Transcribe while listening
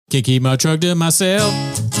Can't keep my truck to myself.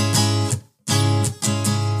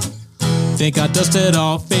 Think I dusted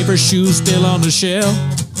off, favorite shoes still on the shelf.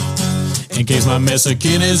 In case my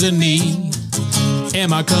Mexican is in need,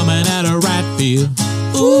 am I coming out of right field?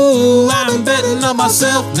 Ooh, I'm betting on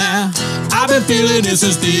myself now. I've been feeling this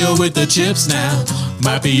is deal with the chips now.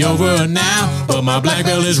 Might be over now, but my black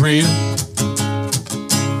belt is real.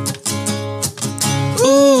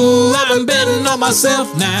 Ooh, I've been betting on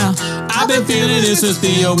myself now. I've been feeling this is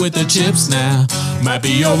deal with the chips now. Might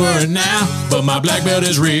be over now, but my black belt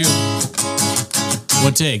is real.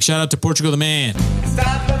 One take. Shout out to Portugal the Man. It's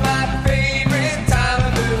time for my favorite time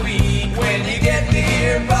of the week. When you get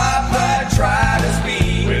near Papa, try to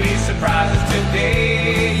speak. Release surprises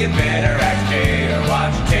today. You better act gay or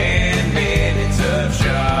watch 10 Minutes of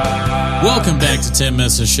Schaub. Welcome back to 10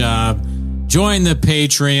 Minutes of Schaub. Join the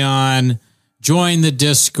Patreon. Join the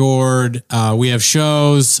Discord. We have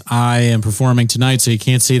shows. I am performing tonight, so you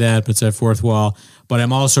can't see that, but it's at Fourth Wall. But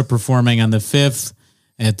I'm also performing on the 5th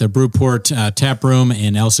at the Brewport Tap Room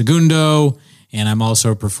in El Segundo. And I'm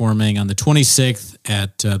also performing on the 26th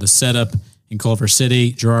at the Setup in Culver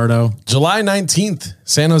City, Gerardo. July 19th,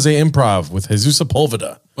 San Jose Improv with Jesus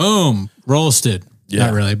Sepulveda. Boom. Roasted. Yeah.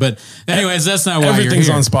 Not really. But anyways, that's not why Everything's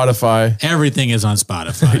you're here. on Spotify. Everything is on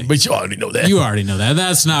Spotify. But you already know that. You already know that.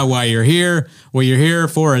 That's not why you're here. What you're here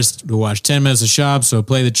for is to watch 10 Minutes of Schaub. So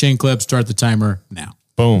play the chin clip, start the timer now.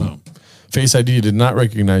 Boom. Face ID did not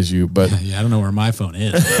recognize you, but yeah, I don't know where my phone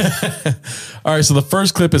is. all right. So the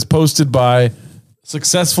first clip is posted by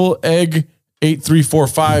Successful Egg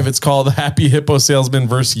 8345. It's called Happy Hippo Salesman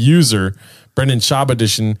versus User. Brendan Schaub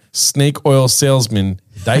edition. Snake Oil Salesman.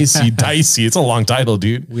 Dicey. It's a long title,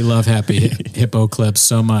 dude. We love Happy Hippo clips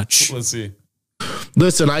so much. Let's see.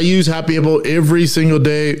 Listen, I use Happy Hippo every single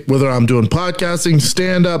day, whether I'm doing podcasting,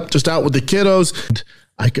 stand up, just out with the kiddos.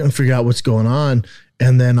 I couldn't figure out what's going on.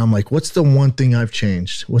 And then I'm like, what's the one thing I've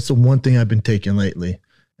changed? What's the one thing I've been taking lately?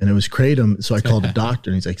 And it was kratom. So I called the doctor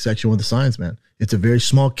and he's like, section 1 of the science, man. It's a very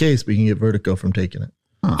small case, but you can get vertigo from taking it.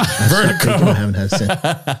 Vertigo. I haven't had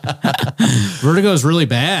since. Vertigo is really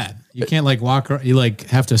bad. You can't like walk, you like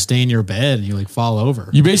have to stay in your bed and you like fall over.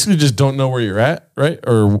 You basically just don't know where you're at, right?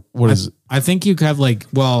 Or what is it? I think you have like,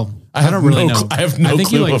 well, I have don't really no know. cl- I have no think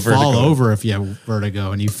clue you like what vertigo fall is. over if you have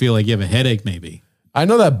vertigo and you feel like you have a headache maybe. I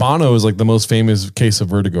know that Bono is like the most famous case of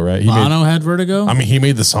vertigo, right? Bono had vertigo? He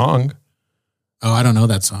made the song. Oh, I don't know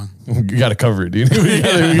that song. You got to cover it, dude. we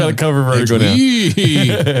got to cover vertigo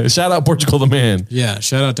now. Shout out Portugal the Man. Yeah,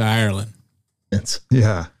 shout out to Ireland.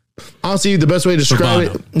 Yeah. Honestly, the best way to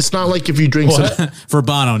describe it, it's not like if you drink some. For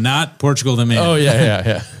Bono, not Portugal the Man. Oh,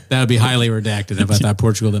 yeah. That would be highly redacted if I thought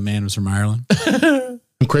Portugal the Man was from Ireland.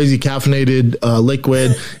 Crazy caffeinated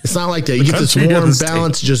liquid. It's not like that. You get this country of warm, the state.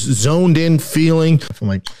 balanced, just zoned in feeling. I'm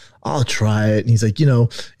like, I'll try it. And he's like,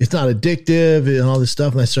 it's not addictive and all this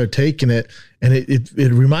stuff. And I started taking it. And it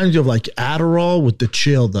reminds you of like Adderall with the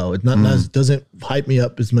chill, though. It doesn't hype me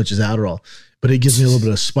up as much as Adderall, but it gives me a little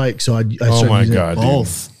bit of spike. So I started using it.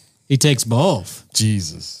 Both. Dude. He takes both.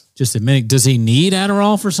 Jesus. Just a minute. Does he need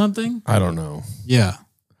Adderall for something? I don't know. Yeah.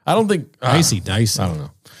 I don't think. Dicey. I don't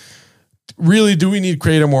know. Really, do we need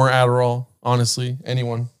kratom or Adderall? Honestly,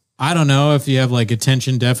 anyone? I don't know if you have like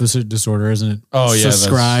attention deficit disorder, isn't it? Oh, yeah.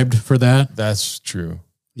 Subscribed for that? That's true.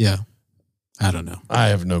 Yeah. I don't know. I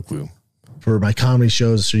have no clue. For my comedy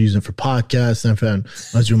shows, I started using it for podcasts. And when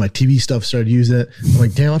I was doing my TV stuff, started using it. I'm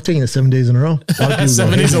like, damn, I've taken it 7 days in a row. A lot of people 7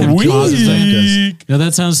 go, days "Hey, a man, week." causes that." No,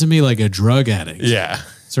 that sounds to me like a drug addict. Yeah.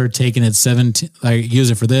 Start taking it 17, like use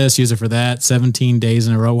it for this, use it for that, 17 days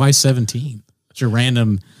in a row. Why 17? It's your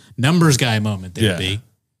random numbers guy moment there, Yeah. B.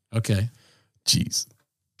 Okay. Jeez.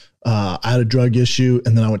 I had a drug issue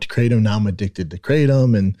and then I went to kratom. Now I'm addicted to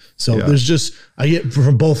kratom. And so I get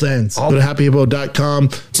from both ends. Go to happyhippo.com.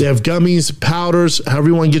 They have gummies, powders, however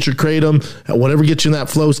you want to get your kratom, whatever gets you in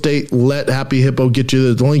that flow state, let Happy Hippo get you.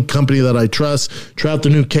 They're the only company that I trust. Try out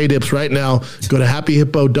the new K-Dips right now. Go to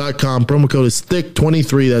happyhippo.com. Promo code is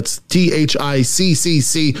THICK23. That's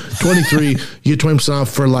THICCC 23. You get 20%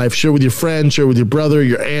 off for life. Share with your friend, share with your brother,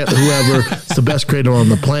 your aunt, whoever. It's the best kratom on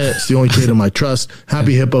the planet. It's the only kratom I trust.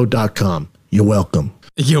 happyhippo.com. You're welcome.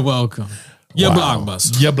 You're welcome. You're Wow.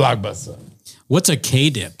 blockbuster. Yeah, blockbuster. What's a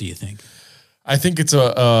K-dip, do you think? I think it's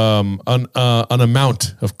an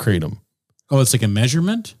amount of kratom. Oh, it's like a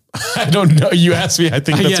measurement? I don't know. You asked me. I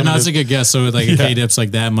think that's Yeah, what no, it it's is. like a guess. So like a K-dip's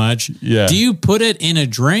like that much. Yeah. Do you put it in a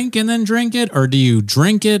drink and then drink it? Or do you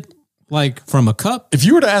drink it like from a cup? If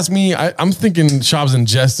you were to ask me, I'm thinking Schaub's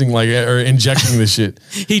ingesting or injecting this shit.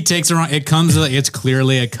 He takes it around. It comes like it's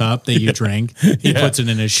clearly a cup that you drink. He puts it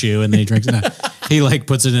in his shoe and then he drinks it. He like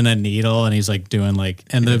puts it in a needle and he's like doing like,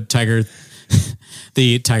 and the tiger,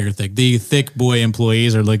 The thick boy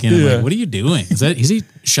employees are looking at him like, what are you doing? Is he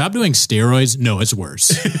Schaub doing steroids? No, it's worse.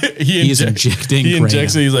 He's injecting. He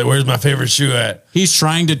injects it. He's like, where's my favorite shoe at? He's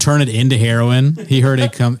trying to turn it into heroin. He heard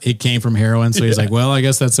it came from heroin. So he's like, well, I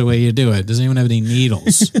guess that's the way you do it. Doesn't even have any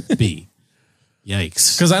needles. B.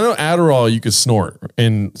 Yikes. Because I know Adderall you could snort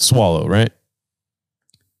and swallow, right?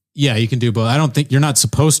 Yeah, you can do both. I don't think you're not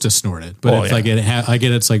supposed to snort it, but it's like I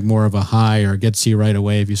get it's like more of a high, or it gets to you right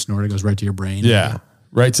away. If you snort it, goes right to your brain. Yeah,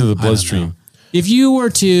 right to the bloodstream. If you were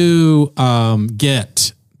to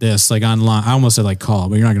get this like online, I almost said like call,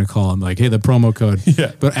 but you're not going to call them like, hey, the promo code.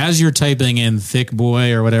 Yeah. But as you're typing in thick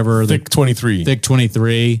boy or whatever, thick 23, thick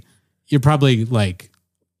 23, you're probably like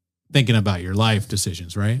thinking about your life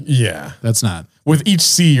decisions, right? Yeah. That's not. With each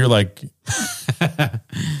C, you're like.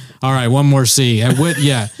 All right, one more C.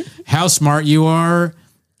 How smart you are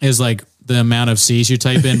is like the amount of C's you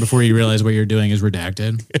type in before you realize what you're doing is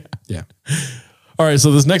redacted. Yeah. All right,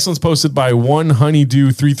 so this next one's posted by One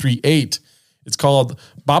Honeydew 338. It's called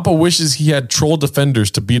Bappa wishes he had troll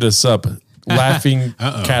defenders to beat us up. Laughing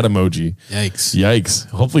cat emoji. Yikes.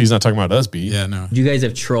 Hopefully he's not talking about us, B. Yeah, no. Do you guys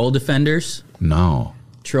have troll defenders? No.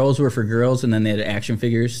 Trolls were for girls, and then they had action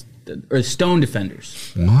figures. Or stone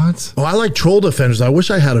defenders. What? Oh, I like troll defenders. I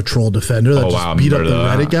wish I had a troll defender that just beat up the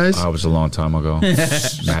Reddit guys. That was a long time ago.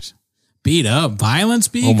 Beat up violence,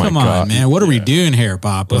 B? Oh my Come God. on, man. What are we doing here,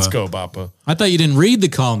 Bappa? Let's go, Bappa. I thought you didn't read the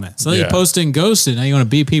comments. I thought you posted and ghosted. Now you want to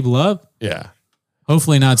beat people up? Yeah.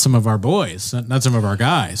 Hopefully not some of our boys, not some of our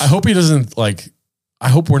guys. I hope he doesn't I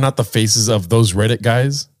hope we're not the faces of those Reddit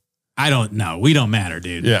guys. I don't know. We don't matter,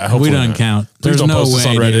 dude. Yeah, we don't count. Please There's don't no post us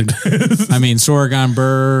way, on Reddit. dude. I mean, Sorghum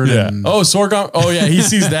Bird. Yeah. And Sorghum. Oh, yeah. He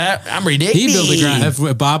sees that. I'm ridiculous. he built the ground. If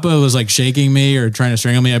Bappa was like shaking me or trying to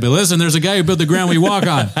strangle me, I'd be, listen, there's a guy who built the ground we walk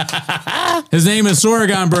on. His name is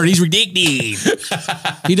Sorghum Bird. He's ridiculous.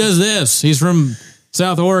 He does this. He's from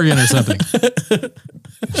South Oregon or something.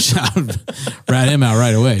 Rat him out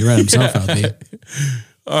right away. He rat himself out, dude.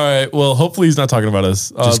 All right. Well, hopefully he's not talking about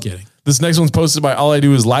us. Just kidding. This next one's posted by All I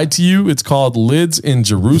Do Is Lie to You. It's called Lids in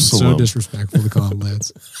Jerusalem. So disrespectful to call him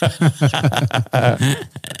lids.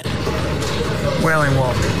 Wailing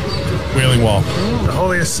Wall, Wailing Wall. the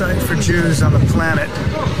holiest site for Jews on the planet.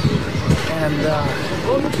 And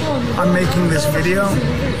I'm making this video,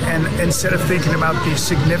 and instead of thinking about the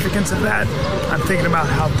significance of that, I'm thinking about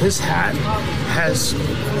how this hat has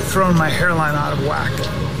thrown my hairline out of whack.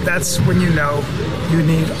 That's when you know you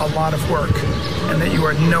need a lot of work and that you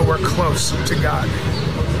are nowhere close to God.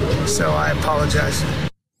 So I apologize.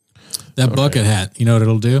 That bucket hat, you know what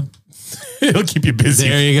it'll do? It'll keep you busy.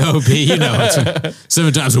 There you go, B. You know, it's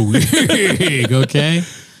 7 times a week. Okay.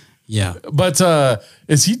 Yeah. But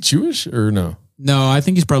is he Jewish or no? No, I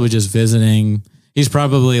think he's probably just visiting. He's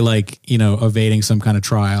probably like, evading some kind of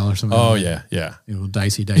trial or something. Oh, yeah. Yeah.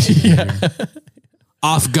 Dicey. Yeah.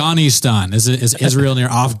 Afghanistan. Is Israel near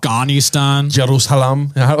Afghanistan?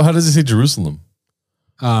 Jerusalem. How does it say Jerusalem?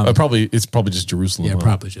 It's probably just Jerusalem. Yeah, huh?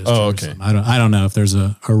 probably just. Oh, Jerusalem. okay. I don't know if there's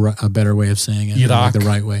a better way of saying it. Iraq. Like the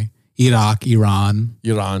right way. Iraq, Iran,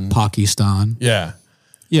 Pakistan. Yeah.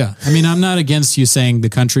 Yeah. I mean, I'm not against you saying the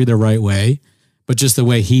country the right way, but just the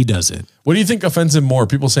way he does it. What do you think offends him more?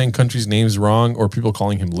 People saying countries' names wrong or people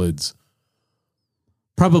calling him lids?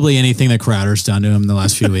 Probably anything that Crowder's done to him the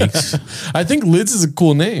last few weeks. I think lids is a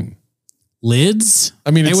cool name. Lids? I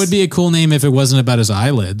mean, it would be a cool name if it wasn't about his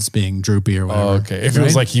eyelids being droopy or whatever. Oh, okay. If it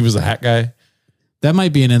was like he was a hat guy. That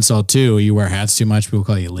might be an insult too. You wear hats too much, people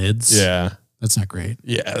call you lids. Yeah. That's not great.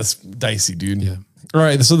 Yeah, that's dicey, dude. Yeah. All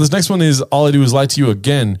right. So this next one is All I Do Is Lie to You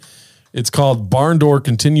Again. It's called Barn Door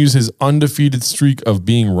continues his undefeated streak of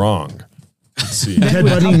being wrong. Let's see. Ted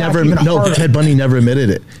Bundy never admitted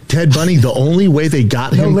it. Ted Bundy, the only way they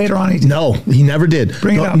got him. Later on he did. No, he never did.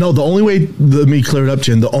 Bring it up. No, the only way, let me clear it up,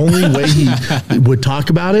 Jen. The only way he would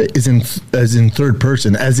talk about it is in third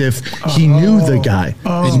person, as if he knew the guy.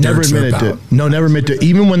 He never admitted to it. No, never admitted to it.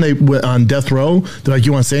 Even when they went on death row, they're like,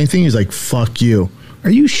 you want to say anything? He's like, fuck you.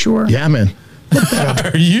 Are you sure? Yeah, man.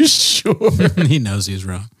 Are you sure? He knows he's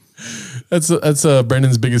wrong. That's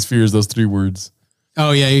Brendan's biggest fear is those 3 words.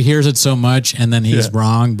 Oh yeah, he hears it so much and then he's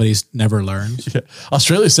wrong, but he's never learned. Yeah.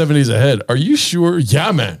 Australia's 7 days ahead. Are you sure?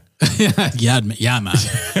 Yeah, man. yeah, man.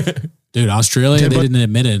 Dude, Australia, they didn't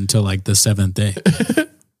admit it until like the 7th day.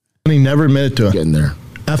 He never admitted to it. Getting there.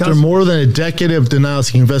 After more than a decade of denials,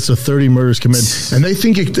 he confessed to 30 murders committed, and they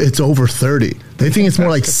think it's over 30. They think it's more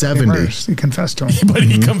like 70. He confessed to him. But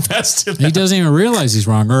he confessed to that. He doesn't even realize he's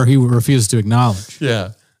wrong, or he refuses to acknowledge.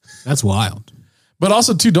 Yeah. That's wild. But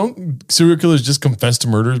also, too, don't serial killers just confess to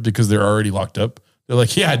murders because they're already locked up? They're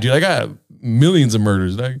like, yeah, dude, I got millions of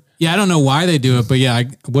murders. Dog. Yeah, I don't know why they do it, but yeah,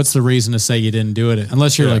 what's the reason to say you didn't do it?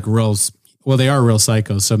 Unless you're like well, they are real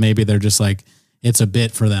psychos, so maybe they're just like, it's a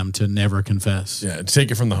bit for them to never confess. Yeah, take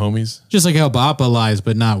it from the homies. Just like how Bappa lies,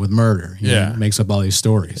 but not with murder. He makes up all these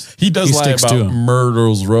stories. He does lie about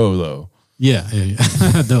Murder's Row, though. Yeah.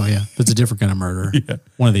 No, yeah. That's a different kind of murder. Yeah.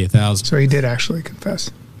 One of the 1,000. So he did actually confess.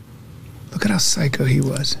 Look at how psycho he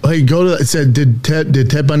was. Hey, go to it said, did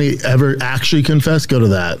Ted Bundy ever actually confess? Go to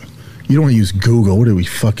that. You don't want to use Google. What are we,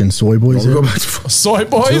 fucking soy boys? Go back to soy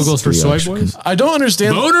boys? Google's for soy boys? I don't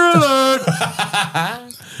understand. Boner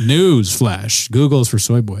alert! News flash. Google's for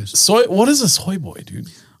soy boys. What is a soy boy, dude?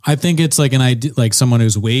 I think it's like an idea, like someone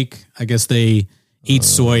who's weak. I guess they eat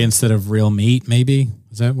soy instead of real meat, maybe.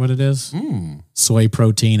 Is that what it is? Soy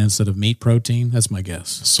protein instead of meat protein? That's my guess.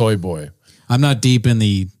 Soy boy. I'm not deep in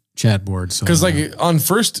the chat board. Because like on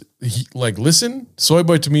first, listen, soy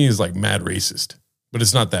boy to me is like mad racist. But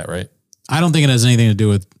it's not that, right? I don't think it has anything to do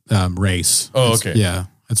with race. Oh, okay. Yeah.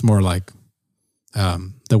 It's more like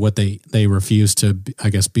what they refuse to, I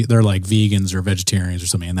guess, they're like vegans or vegetarians or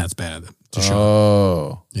something, and that's bad to show.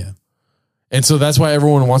 Oh. Yeah. And so that's why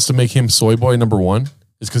everyone wants to make him soy boy number one,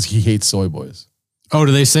 is because he hates soy boys. Oh,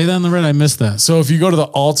 do they say that on the Reddit? I missed that. So if you go to the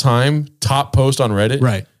all-time top post on Reddit,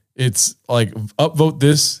 right, it's like upvote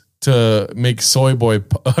this to make soy boy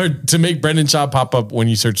or to make Brendan Schaub pop up when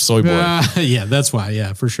you search soy boy. Yeah, that's why.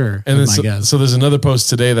 Yeah, for sure. And then so there's another post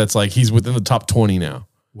today that's like he's within the top 20 now.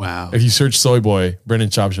 Wow. If you search soy boy,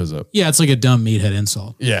 Brendan Schaub shows up. Yeah, it's like a dumb meathead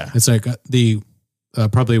insult. Yeah. It's like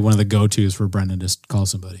probably one of the go-tos for Brendan to call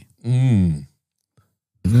somebody.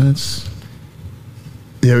 That's...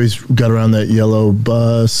 Yeah, he's got around that yellow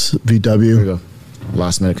bus, VW. Here we go.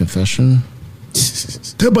 Last minute confession.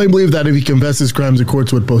 Ted Bundy believed that if he confessed his crimes, the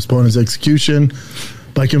courts would postpone his execution.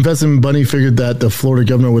 By confessing, Bundy figured that the Florida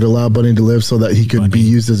governor would allow Bundy to live so that he could be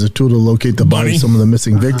used as a tool to locate the body of some of the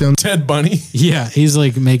missing victims. Ted Bundy. Yeah, he's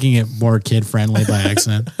like making it more kid-friendly by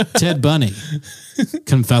accident. Ted Bundy.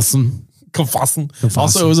 Confessing.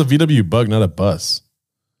 Also, it was a VW Bug, not a bus.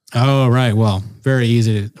 Oh, right. Well, very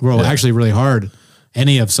easy to... Well, actually really hard.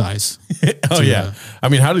 Any of size. Yeah. I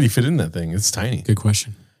mean, how did he fit in that thing? It's tiny. Good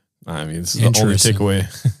question. I mean, this is the only takeaway.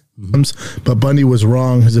 But Bundy was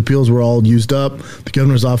wrong. His appeals were all used up. The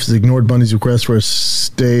governor's office ignored Bundy's request for a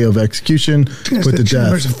stay of execution with the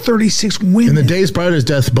death of 36 women. In the days prior to his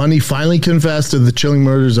death, Bundy finally confessed to the chilling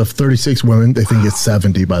murders of 36 women. They think it's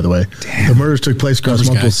 70, by the way. Damn. The murders took place across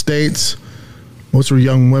multiple states. Most were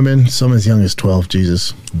young women, some as young as 12.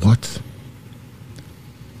 Jesus. What?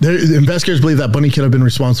 Investigators believe that Bundy could have been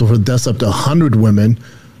responsible for the deaths up to 100 women,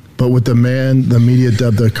 but with the man the media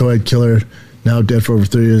dubbed the co-ed killer, now dead for over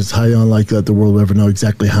 30 years, it's highly unlikely that the world will ever know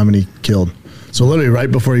exactly how many killed. So literally right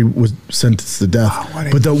before he was sentenced to death.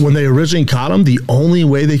 But when they originally caught him, the only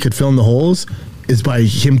way they could fill in the holes is by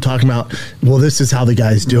him talking about, well, this is how the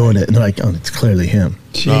guy's doing it. And they're like, oh, it's clearly him.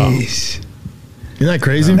 Jeez. Isn't that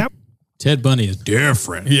crazy? Ted Bundy is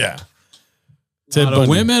different. Yeah. Ted Bundy.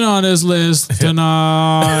 Women on his list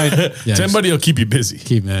tonight. Yeah, Ted Bundy will keep you busy.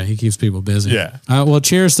 He keeps people busy. Yeah. Well,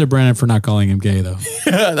 cheers to Brennan for not calling him gay, though.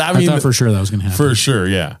 I thought for sure that was going to happen. For sure,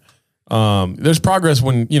 yeah. There's progress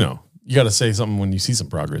when, you got to say something when you see some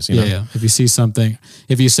progress. You know? Yeah. If you say something,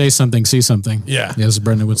 see something. Yeah. As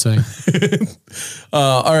Brendan would say.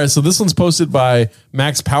 All right. So this one's posted by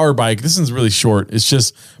Max Power Bike. This one's really short. It's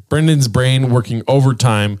just Brendan's brain working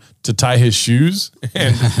overtime to tie his shoes.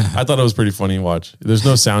 And I thought it was pretty funny to watch. There's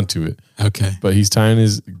no sound to it. Okay. But he's tying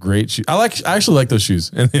his great shoes. I actually like those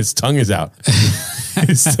shoes. And his tongue is out.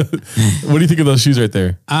 What do you think of those shoes right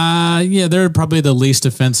there? Yeah, they're probably the least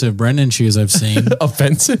offensive Brendan shoes I've seen.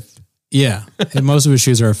 Offensive? Yeah. And most of his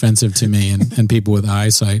shoes are offensive to me and people with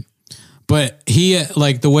eyesight. But he,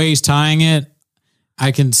 like the way he's tying it,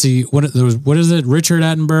 I can see what is it? Richard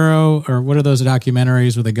Attenborough, or what are those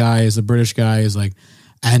documentaries where the British guy is like,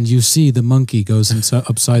 and you see the monkey goes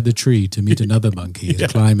upside the tree to meet another monkey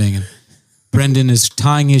climbing, and Brendan is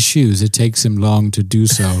tying his shoes. It takes him long to do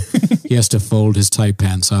so. He has to fold his tight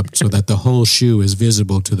pants up so that the whole shoe is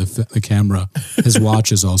visible to the camera. His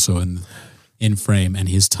watch is also in frame, and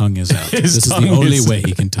his tongue is out. This is the only way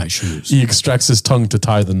he can tie shoes. He extracts his tongue to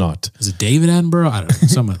tie the knot. Is it David Attenborough? I don't know.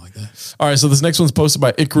 Something like that. All right, so this next one's posted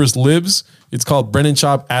by Icarus Libs. It's called Brendan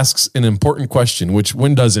Schaub Asks an Important Question, which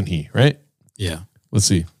when doesn't he, right? Yeah. Let's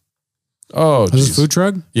see. Oh, is this food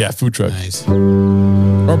truck? Yeah, food truck. Nice.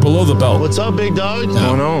 Or below the belt. What's up, big dog? What's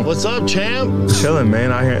going on? What's up, champ? Chilling,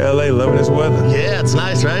 man. Out here in LA, loving this weather. Yeah, it's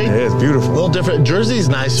nice, right? Yeah, it's A beautiful. little different. Jersey's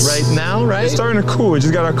nice right now, right? It's starting to cool. It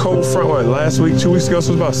just got a cold front. Last week, 2 weeks ago,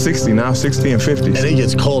 so it was about 60. Now 60 and 50. And it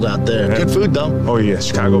gets cold out there. Yeah. Good food, though. Oh, yeah.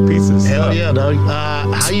 Chicago pizzas. Hell yeah, dog.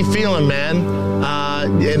 How you feeling, man?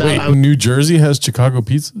 And Wait, New Jersey has Chicago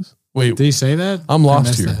pizzas? Wait, Did he say that? I'm lost I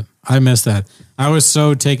missed here. That. I missed that. I was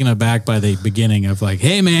so taken aback by the beginning of like,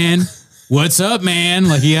 hey, man, what's up, man?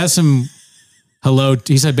 Like he asked him hello.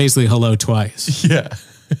 He said basically hello twice. yeah.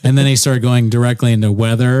 And then he started going directly into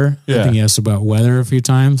weather. I Yeah. think he asked about weather a few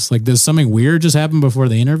times. Like, does something weird just happen before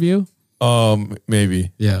the interview?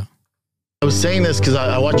 Maybe. Yeah. I was saying this because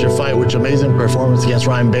I watched your fight, which amazing performance against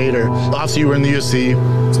Ryan Bader. Obviously, you were in the UFC,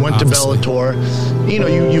 went to Bellator. You know,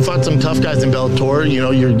 you fought some tough guys in Bellator. You know,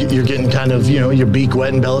 you're getting kind of, your beak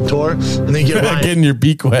wet in Bellator. And then you get Ryan. Getting your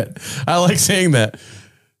beak wet. I like saying that.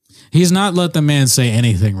 He's not let the man say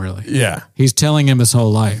anything, really. Yeah. He's telling him his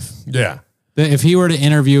whole life. Yeah. If he were to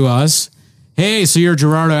interview us, hey, so you're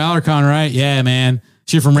Gerardo Alarcon, right? Yeah, man.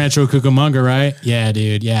 So you're from Rancho Cucamonga, right? Yeah,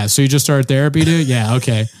 dude. Yeah. So you just started therapy, dude? Yeah,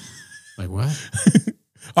 okay. Like, what?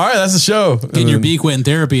 All right, that's the show. Getting your beak wet in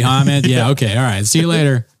therapy, huh, man? Yeah, okay. All right. See you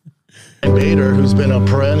later. Bader, who's been a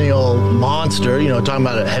perennial monster, talking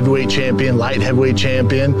about a heavyweight champion, light heavyweight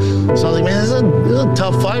champion. So I was like, man, this is a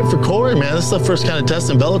tough fight for Corey, man. This is the first kind of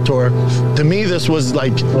test in Bellator. To me, this was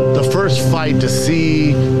like the first fight to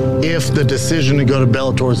see if the decision to go to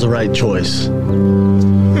Bellator is the right choice.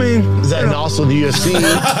 And also the UFC.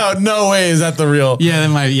 Oh, no way is that the real. Yeah,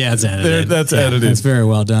 it's edited. That's edited. It's very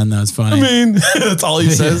well done. That's funny. I mean, that's all he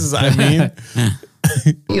says is, I mean.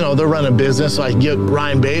 They're running business. So I get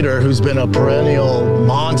Ryan Bader, who's been a perennial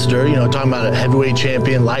monster, talking about a heavyweight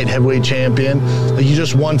champion, light heavyweight champion. Like, you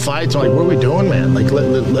just won fights. I'm like, what are we doing, man? Like,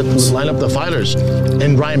 let's line up the fighters.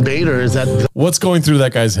 And Ryan Bader is that. What's going through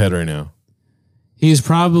that guy's head right now? He's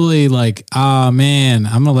probably like, oh, man,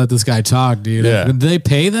 I'm going to let this guy talk, dude. Yeah. Did they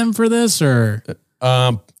pay them for this or?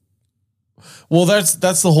 Well, that's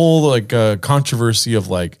the whole controversy of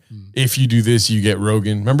like, if you do this, you get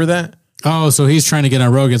Rogan. Remember that? Oh, so he's trying to get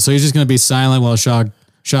on Rogan. So he's just going to be silent while Schaub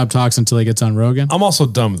talks until he gets on Rogan? I'm also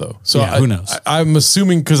dumb, though. So yeah, who knows? I'm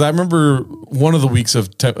assuming, because I remember one of the weeks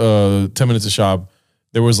of 10 Minutes of Schaub,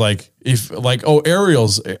 there was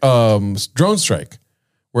Ariel's drone strike,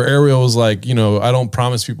 where Ariel was like, I don't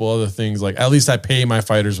promise people other things. Like, at least I pay my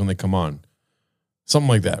fighters when they come on. Something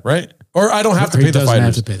like that, right? Or I don't have to pay the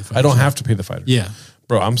fighters. I don't have to pay the fighters. Yeah.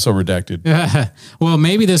 Bro, I'm so redacted. Well,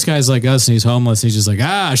 maybe this guy's like us and he's homeless. He's just like,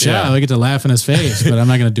 Schaub, Yeah. I get to laugh in his face, but I'm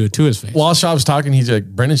not going to do it to his face. While Schaub's talking, he's like,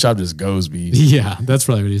 Brendan Schaub just goes, B. Yeah, that's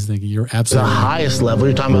probably what he's thinking. You're The absolutely right. highest level.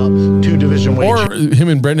 You're talking about 2 division weight. Or him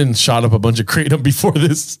and Brendan shot up a bunch of kratom before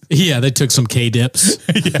this. Yeah, they took some K-dips.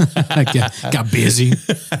 got busy.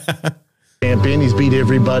 champion. He's beat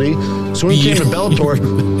everybody. So when he came to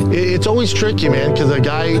Bellator, it's always tricky, man, because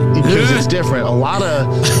it's different. A lot of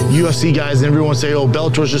UFC guys, and everyone say, oh,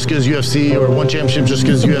 Bellator's just because UFC, or one championship just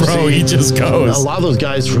because UFC. Bro, he just goes. A lot of those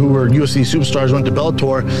guys who were UFC superstars went to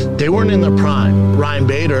Bellator. They weren't in their prime. Ryan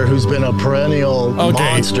Bader, who's been a perennial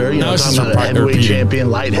monster, Now it's talking just about a heavyweight repeating. champion,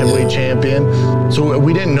 light heavyweight champion. So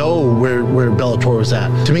we didn't know where Bellator was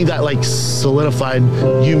at. To me, that solidified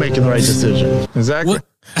you making the right decision. Exactly. What?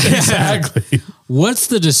 Exactly. What's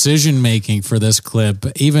the decision making for this clip,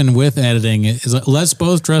 even with editing? Is it, let's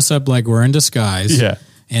both dress up like we're in disguise,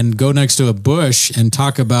 and go next to a bush and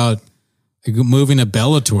talk about moving to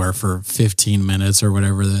Bellator for 15 minutes or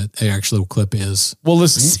whatever the actual clip is. Well,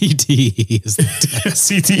 listen, CTE is the tag.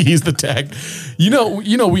 CTE is the tag. You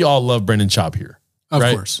know, we all love Brendan Schaub here, Of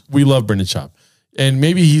right? course. We love Brendan Schaub, and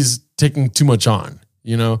maybe he's taking too much on.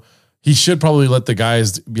 He should probably let the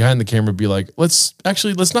guys behind the camera be like, let's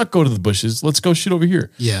not go to the bushes. Let's go shoot over here.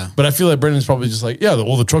 Yeah. But I feel like Brendan's probably just like,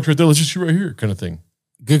 the truck's right there. Let's just shoot right here, kind of thing.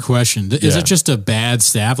 Good question. Is it just a bad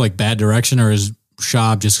staff, like bad direction, or is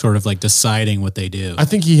Schaub just sort of like deciding what they do? I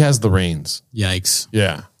think he has the reins. Yikes.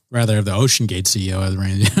 Yeah. Rather have the Ocean Gate CEO have the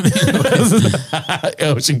reins.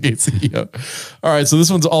 Ocean Gate CEO. All right. So this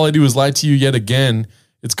one's All I Do Is Lie to You Yet Again.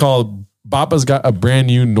 It's called Bapa's Got a Brand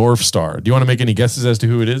New North Star. Do you want to make any guesses as to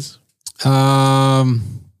who it is?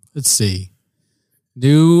 Let's see.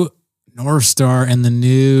 New North Star in the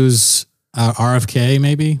news. RFK,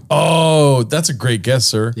 maybe? Oh, that's a great guess,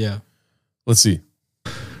 sir. Yeah. Let's see.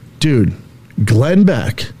 Dude, Glenn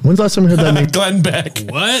Beck. When's the last time you heard that name? Glenn Beck.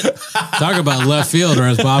 What? Talk about left field, or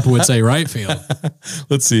as Bob would say, right field.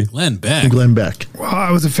 Let's see. Glenn Beck. Glenn Beck. Well,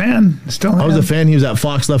 I was a fan. Still I was a am. fan. He was at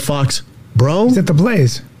Fox, left Fox. Bro, He's at the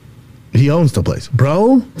Blaze. he owns the place.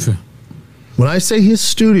 Bro, when I say his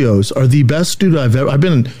studios are the best studio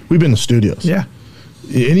we've been in studios. Yeah.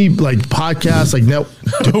 Any like podcast, like no.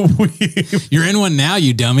 You're in one now,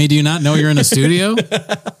 you dummy. Do you not know you're in a studio?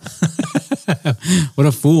 What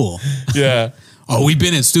a fool. Yeah. Oh, we've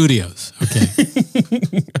been in studios. Okay.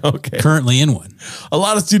 Okay. Currently in one. A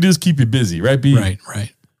lot of studios keep you busy, right, B?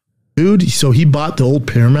 Right. Dude, so he bought the old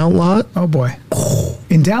Paramount lot. Oh boy.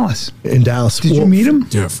 In Dallas. In Dallas. Did you meet him?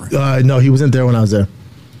 Different. No, he wasn't there when I was there.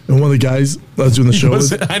 And one of the guys I was doing the show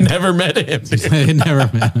with. I never met him. I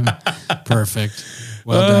never met him. Perfect.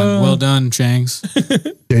 Well done. Well done, Changs.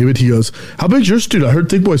 David, he goes, how big's your studio? I heard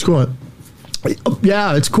Thick Boy's cool.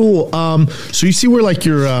 Yeah, it's cool. So you see where like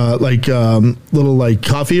your little like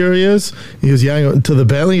coffee area is? He goes, yeah. I go, to the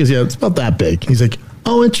Bentley? He goes, yeah, it's about that big. He's like,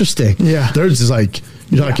 oh, interesting. Yeah. Theirs is like,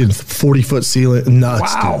 you're talking 40-foot ceiling. Nuts.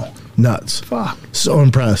 Wow. Dude. Nuts. Fuck. So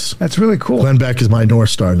impressed. That's really cool. Glenn Beck is my North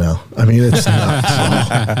Star now. I mean, it's nuts.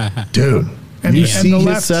 Oh, dude. And, you and see the his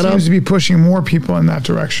left setup? seems to be pushing more people in that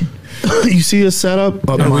direction. You see his setup?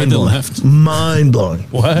 Are we the left? Mind blowing.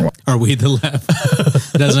 What? Are we the left?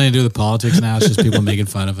 It doesn't have anything to do with politics now. It's just people making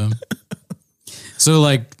fun of him. So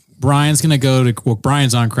like Brian's going to go to, well,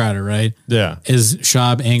 Brian's on Crowder, right? Yeah. Is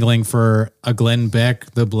Schaub angling for a Glenn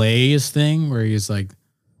Beck, the Blaze thing where he's like,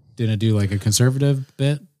 going to do like a conservative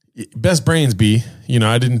bit? Best brains, B. You know,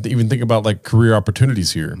 I didn't even think about like career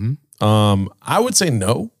opportunities here. Mm-hmm. I would say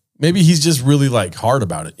no. Maybe he's just really like hard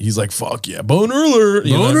about it. He's like, fuck yeah, boner alert.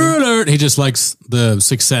 You know what I mean? Alert. He just likes the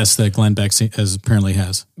success that Glenn Beck apparently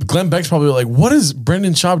has. Glenn Beck's probably like, what is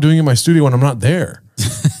Brendan Schaub doing in my studio when I'm not there?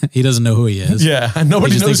 He doesn't know who he is. Yeah,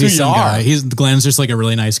 nobody knows who you are. Glenn's just like a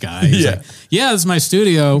really nice guy. He's Yeah. like, yeah, this is my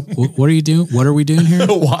studio. What are you doing? What are we doing here?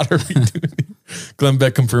 What are we doing? Glenn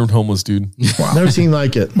Beck confirmed homeless, dude. Wow. Never seen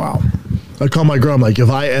like it. Wow. I call my girl. I'm like, if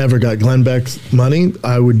I ever got Glenn Beck's money,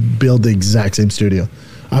 I would build the exact same studio.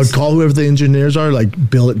 I would call whoever the engineers are, like,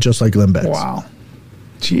 build it just like Glenn Beck's. Wow.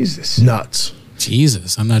 Jesus. Nuts.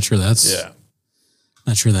 Jesus, I'm not sure that's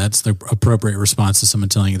the appropriate response to someone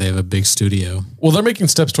telling you they have a big studio. Well, they're making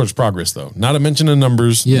steps towards progress, though. Not a mention of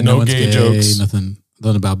numbers. Yeah, no one's gay gay, jokes. Nothing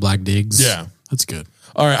about black digs. Yeah, that's good.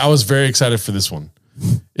 All right, I was very excited for this one.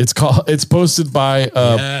 It's posted by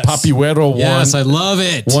Papiuero 1. Yes, I love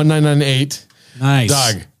it. 1998. Nice.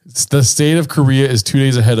 Dog. The state of Korea is 2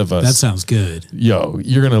 days ahead of us. That sounds good. Yo,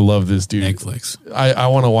 you're going to love this, dude. Netflix. I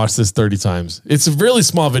want to watch this 30 times. It's a really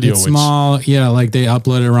small video. It's small. Yeah, like they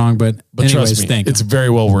uploaded it wrong, but anyways, trust me, thank it's him. very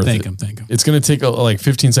well worth Thank it. Thank him. It's going to take like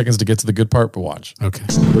 15 seconds to get to the good part, but watch. Okay.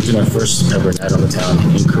 Which is our first ever night on the town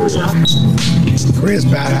in Korea. Korea's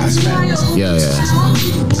badass, man. Yeah.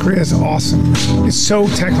 Korea's awesome. It's so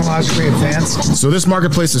technologically advanced. So this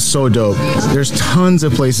marketplace is so dope. There's tons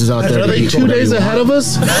of places out there. Are they 2 days ahead of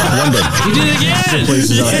us? One day. He did it again.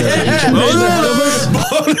 Places out there.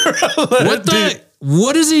 What the?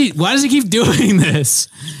 What is he? Why does he keep doing this?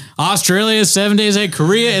 Australia is 7 days ahead.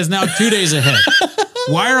 Korea is now 2 days ahead.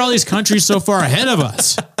 Why are all these countries so far ahead of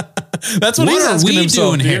us? That's what he's What are asking we himself,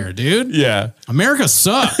 doing dude. here, dude? Yeah. America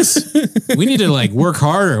sucks. We need to like work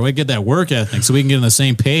harder. We get that work ethic so we can get on the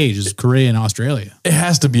same page as Korea and Australia. It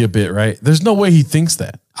has to be a bit, right? There's no way he thinks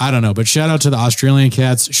that. I don't know, but shout out to the Australian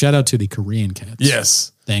cats. Shout out to the Korean cats.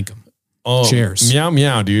 Yes. Thank them. Oh, cheers. Meow,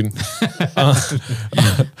 meow, dude. I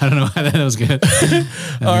don't know why that was good.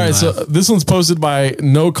 All right. So this one's posted by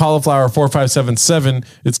No Cauliflower 4577.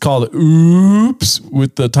 It's called Oops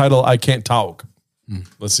with the title I Can't Talk.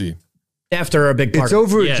 Let's see. After a big party. It's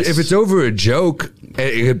over. Yes. If it's over a joke,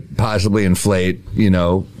 it could possibly inflate,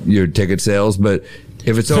 your ticket sales. But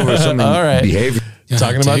if it's over something All right. behavior,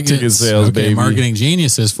 Talking about ticket sales, okay, baby. Marketing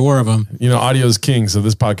geniuses, 4 of them. Audio is king, so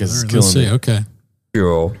this podcast is killing Let's see. it. Okay.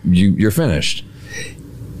 you're finished.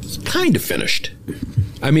 Kind of finished.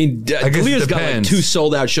 I mean, I guess it D'Elia's got like depends. 2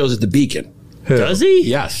 sold out shows at the Beacon. Does he?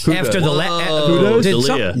 Yes. After the Whoa.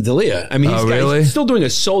 did D'Elia. I mean, he's really? he's still doing a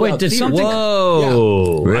sold out. did theater. something?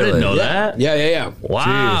 Whoa! Yeah. I didn't know Really? that. Yeah.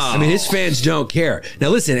 Wow. I mean, his fans don't care. Now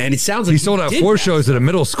listen, and it sounds like He sold out did 4 that. shows at a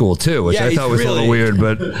middle school too, which Yeah, I he's thought was a little really- weird.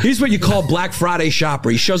 But He's what you call Black Friday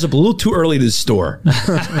shopper. He shows up a little too early to the store.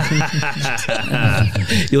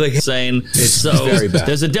 You're like, Saying so. very bad.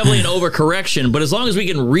 There's definitely an overcorrection, but as long as we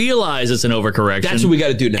can realize it's an overcorrection, that's what we got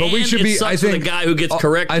to do now. But we should be. I think the guy who gets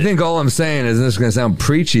corrected. I think all I'm saying is, and this is going to sound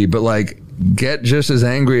preachy, but like, get just as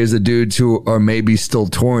angry as the dudes who are maybe still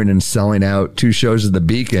touring and selling out 2 shows at the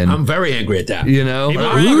Beacon. I'm very angry at that. You know, People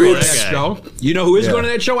I'm are angry angry at at that that guy. show. You know who is going to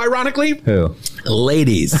that show? Ironically, who?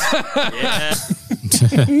 ladies.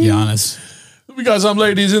 Giannis. We got some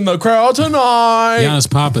ladies in the crowd tonight. Giannis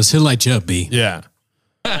Papas. He'll light you up, B. Yeah.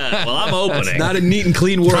 Well, I'm opening. Not a neat and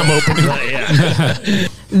clean world. I'm opening.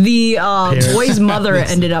 The boy's mother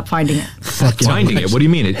ended up finding it. Finding it? What do you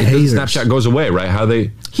mean? The snapshot goes away, right? How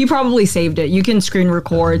they? He probably saved it. You can screen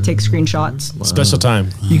record, take screenshots. Wow. Special time.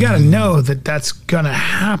 You got to know that that's going to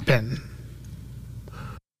happen.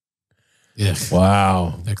 Yeah.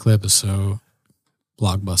 Wow. That clip is so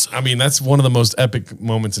blockbuster. I mean, that's one of the most epic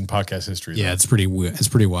moments in podcast history. Yeah, it's pretty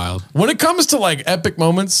wild. When it comes to like epic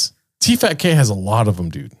moments, T-Fat K has a lot of them,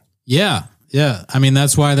 dude. Yeah. Yeah. I mean,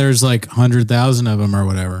 that's why there's like 100,000 of them or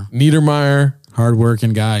whatever. Niedermeyer.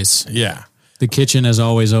 Hardworking guys. Yeah. The kitchen is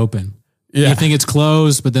always open. Yeah. You think it's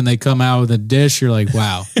closed, but then they come out with a dish. You're like,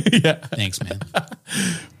 wow. Yeah. Thanks, man.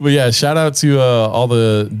 But yeah, shout out to all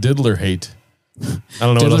the diddler hate. I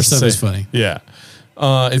don't know Diddler what else to stuff say. is funny. Yeah.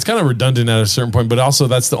 It's kind of redundant at a certain point, but also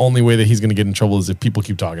that's the only way that he's going to get in trouble is if people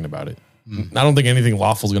keep talking about it. I don't think anything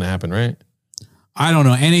lawful is going to happen, right? I don't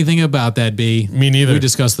know anything about that, B. Me neither. We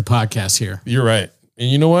discussed the podcast here. You're right. And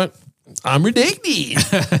you know what? I'm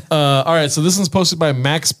ridiculous. All right. So this one's posted by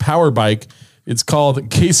Max Powerbike. It's called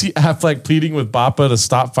Casey Affleck pleading with Bappa to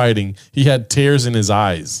stop fighting. He had tears in his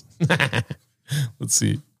eyes. Let's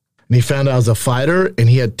see. And he found out I was a fighter and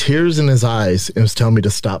he had tears in his eyes and was telling me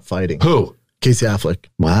to stop fighting. Who? Casey Affleck.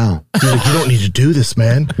 Wow. He's like, you don't need to do this,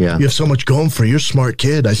 man. Yeah. You have so much going for you. You're a smart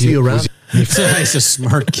kid. I see you around. He's a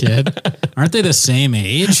smart kid. Aren't they the same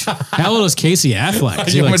age? How old is Casey Affleck?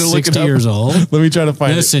 Is he like 60 years old? Let me try to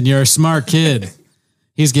find Listen, you're a smart kid.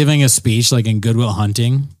 He's giving a speech like in Good Will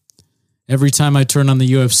Hunting. Every time I turn on the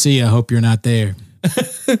UFC, I hope you're not there.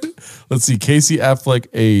 Let's see. Casey Affleck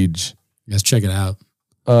age. Let's check it out.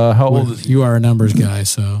 How old is he? You are a numbers guy,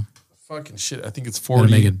 so. Fucking shit. I think it's 40.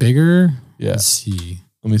 Gotta make it bigger. Yeah. Let's see.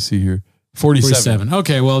 Let me see here. 47.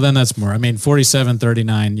 Okay, well, then that's more. I mean, 47,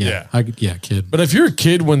 39. Yeah. Kid. But if you're a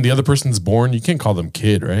kid when the other person's born, you can't call them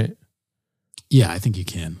kid, right? Yeah, I think you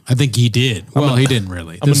can. I think he did. Well, he didn't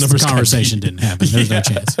really. This conversation didn't happen. There's no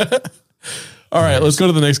chance. All right, let's go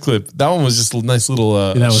to the next clip. That one was just a nice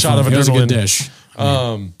little shot of adrenaline. It was a good dish.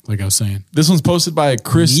 Like I was saying. This one's posted by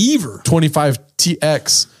Chris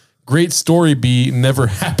 25TX. Great story, B. Never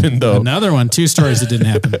happened, though. Another one. 2 stories that didn't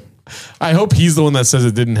happen. I hope he's the one that says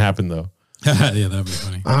it didn't happen, though. Yeah, that'd be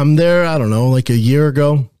funny. I'm there, I don't know, like a year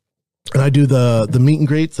ago. And I do the meet and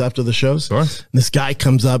greets after the shows. Sure. And this guy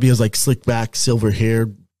comes up. He has like slick back, silver hair,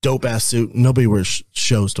 dope ass suit. Nobody wears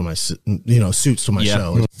shows to my, suits to my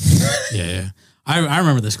show. Yeah. I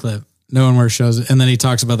remember this clip. No one wears shows. And then he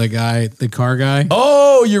talks about the car guy.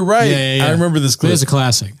 Oh, you're right. Yeah. I remember this clip. It's a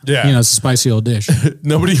classic. Yeah. It's a spicy old dish.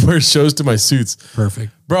 Nobody wears shows to my suits.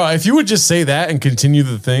 Perfect. Bro, if you would just say that and continue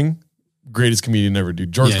the thing, greatest comedian ever,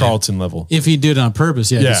 dude. George Carlton level. If he did it on purpose,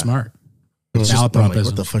 he's smart. It's just, I'm like,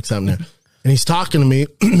 what the fuck's happening there? And he's talking to me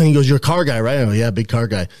and he goes, you're a car guy, right? I go, yeah, big car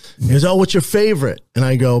guy. He goes, oh, what's your favorite? And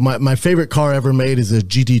I go, my favorite car ever made is a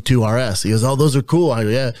GT2 RS. He goes, oh, those are cool. I go,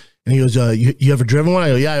 yeah. And he goes, you ever driven one? I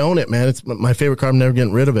go, yeah, I own it, man. It's my favorite car. I'm never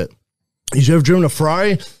getting rid of it. He's ever driven a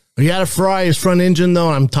Ferrari? He had a Ferrari, his front engine, though.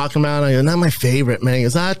 And I'm talking about it. I go, not my favorite, man. He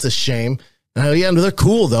goes, that's a shame. And I go, yeah, they're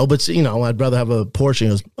cool, though. But, I'd rather have a Porsche. He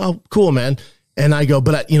goes, oh, cool, man. And I go,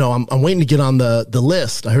 but, I'm waiting to get on the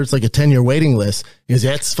list. I heard it's like a 10-year waiting list. He goes,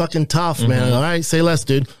 yeah, it's fucking tough, man. I go, all right, say less,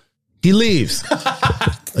 dude. He leaves.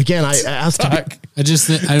 Again, I asked him.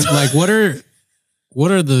 What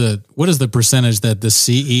is the percentage that the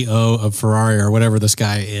CEO of Ferrari or whatever this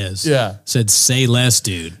guy is said, say less,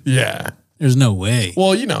 dude? Yeah. There's no way.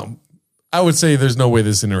 Well, I would say there's no way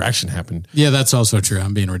this interaction happened. Yeah, that's also true.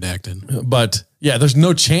 I'm being redacted. But yeah, there's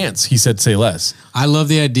no chance he said say less. I love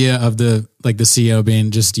the idea of the CEO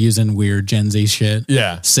being just using weird Gen Z shit.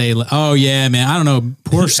 Yeah. Oh yeah, man. I don't know.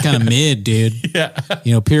 Porsche's kind of mid, dude.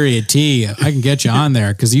 Yeah. Period T. I can get you on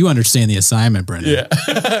there because you understand the assignment, Brendan. Yeah.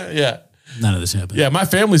 Yeah. None of this happened. Yeah, my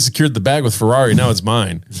family secured the bag with Ferrari. Now it's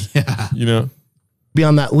mine. Yeah. Be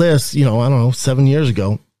on that list, I don't know, 7 years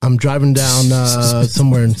ago. I'm driving down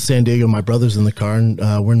somewhere in San Diego. My brother's in the car, and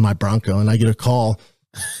we're in my Bronco, and I get a call.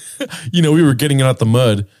 We were getting it out the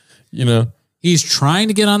mud, He's trying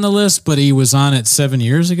to get on the list, but he was on it 7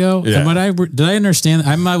 years ago. Yeah. And did I understand?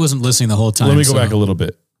 I wasn't listening the whole time. Let me go back a little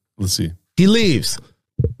bit. Let's see. He leaves.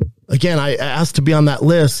 Again, I asked to be on that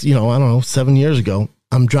list, I don't know, 7 years ago.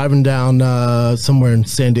 I'm driving down somewhere in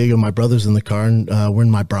San Diego. My brother's in the car, and we're in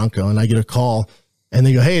my Bronco, and I get a call. And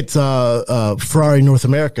they go, hey, it's Ferrari North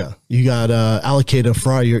America. You got allocated a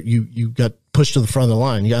Ferrari. You got pushed to the front of the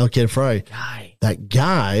line. You got allocated a Ferrari. That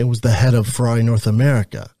guy was the head of Ferrari North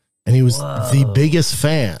America, and he was the biggest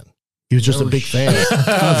fan. He was just a big fan of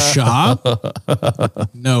Schaub.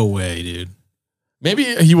 No way, dude. Maybe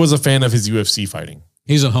he was a fan of his UFC fighting.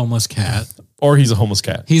 He's a homeless cat. Or he's a homeless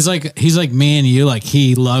cat. He's like me and you. Like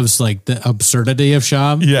he loves like the absurdity of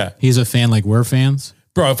Schaub. Yeah. He's a fan like we're fans.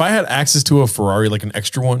 Bro, if I had access to a Ferrari, like an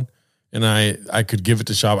extra one, and I could give it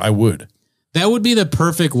to Schaub, I would. That would be the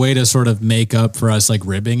perfect way to sort of make up for us like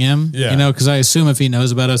ribbing him. Yeah. You know, because I assume if he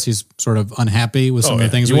knows about us, he's sort of unhappy with some of the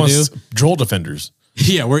things he we wants do. Troll defenders.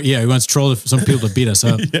 Yeah, he wants some people to beat us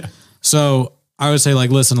up. Yeah. So I would say like,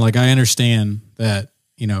 listen, like I understand that,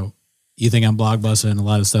 you know, you think I'm Blockbuster and a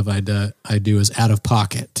lot of stuff I do is out of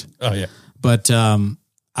pocket. Oh yeah. But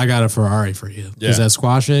I got a Ferrari for you. Yeah. Does that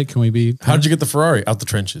squash it? Can we be? How'd you get the Ferrari? Out the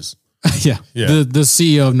trenches. Yeah. Yeah. The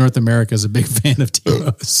CEO of North America is a big fan of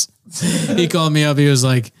Tito's. He called me up. He was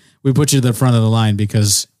like, we put you to the front of the line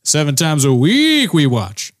because 7 times a week we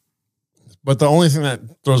watch. But the only thing that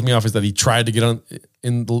throws me off is that he tried to get on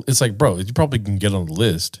it's like, bro, you probably can get on the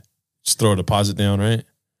list. Just throw a deposit down, right?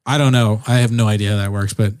 I don't know. I have no idea how that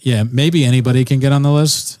works, but yeah, maybe anybody can get on the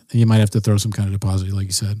list. You might have to throw some kind of deposit, like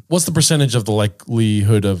you said. What's the percentage of the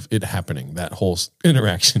likelihood of it happening, that whole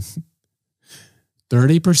interaction?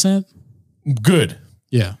 30%? Good.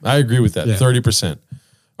 Yeah. I agree with that. Yeah. 30%.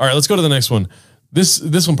 All right, let's go to the next one. This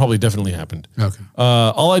one probably definitely happened. Okay.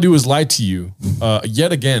 All I do is lie to you.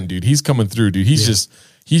 Yet again, dude. He's coming through, dude. He's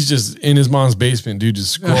just in his mom's basement, dude,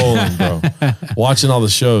 just scrolling, bro. Watching all the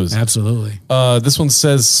shows. Absolutely. This one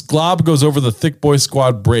says Sklob goes over the Thick Boy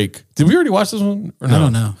Squad break. Did we already watch this one? Or no? I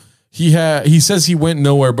don't know. He says he went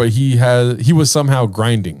nowhere, but he was somehow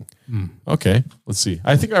grinding. Okay, let's see.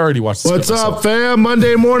 I think I already watched this. What's up, fam?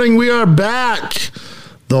 Monday morning, we are back.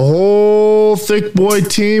 The whole Thick Boy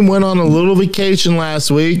team went on a little vacation last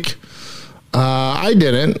week. I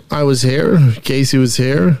didn't. I was here. Casey was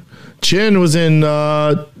here. Chin was in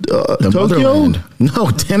Tokyo. Motherland.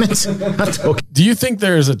 No, damn it. Not Tokyo. Do you think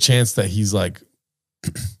there is a chance that he's like,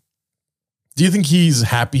 do you think he's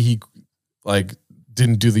happy he like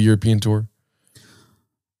didn't do the European tour?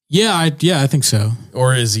 Yeah, I think so.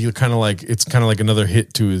 Or is he kind of like, it's kind of like another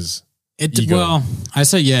hit to his ego? Well, I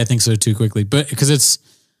say, yeah, I think so too quickly, but because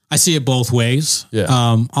I see it both ways. Yeah.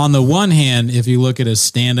 On the one hand, if you look at his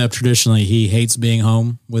stand up, traditionally, he hates being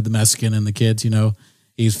home with the Mexican and the kids, you know,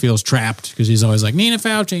 he feels trapped because he's always like Nina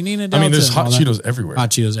Fauci, Nina Delta. I mean, there's hot Cheetos everywhere. Hot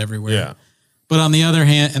Cheetos everywhere. Yeah. But on the other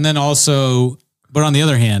hand,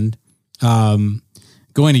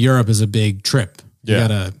 going to Europe is a big trip. You Yeah.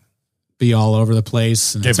 gotta be all over the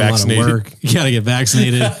place and Get it's a lot vaccinated. of work. You gotta get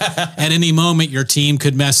vaccinated. At any moment, your team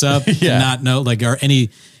could mess up and not know. Like,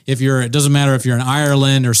 it doesn't matter if you're in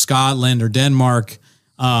Ireland or Scotland or Denmark,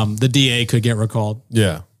 the DA could get recalled.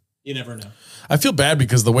 Yeah. You never know. I feel bad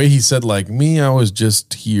because the way he said, like, I was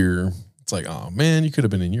just here. It's like, oh man, you could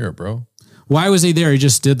have been in Europe, bro. Why was he there? He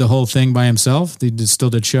just did the whole thing by himself. He still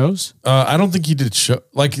did shows. I don't think he did show.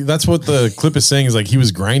 Like, that's what the clip is saying, is like he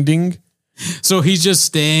was grinding. So he's just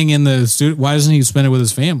staying in the studio. Why doesn't he spend it with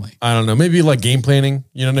his family? I don't know. Maybe like game planning.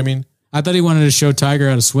 You know what I mean? I thought he wanted to show Tiger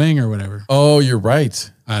how to swing or whatever. Oh, you're right.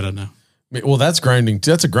 I don't know. Well, that's grinding.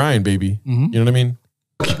 That's a grind, baby. You know what I mean?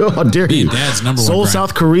 Oh, dare you. Dad's number one Seoul, grind.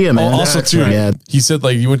 South Korea, man. Also, That's too, right. he said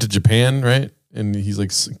like you went to Japan, right? And he's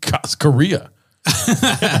like, Korea.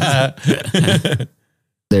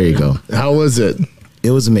 There you go. How was it?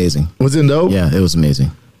 It was amazing. Was it dope? Yeah, it was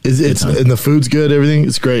amazing. And the food's good, everything?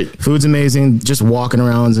 It's great. Food's amazing. Just walking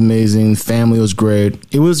around is amazing. Family was great.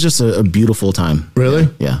 It was just a beautiful time. Really?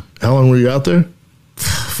 Yeah. How long were you out there?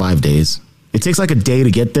 5 days. It takes like a day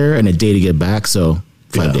to get there and a day to get back, so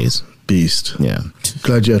 5 days. Beast. Yeah.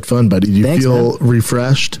 Glad you had fun, buddy. Do you feel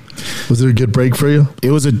refreshed? Was it a good break for you?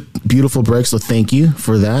 It was a beautiful break, so thank you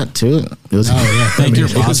for that too. It was, Thank your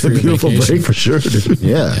boss it was for a your beautiful vacation. break for sure, dude.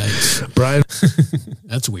 Yeah. Brian?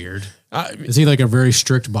 That's weird. Is he like a very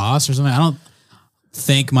strict boss or something? I don't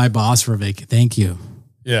thank my boss for vacation. Thank you.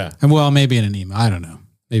 Yeah. And well, maybe in an email. I don't know.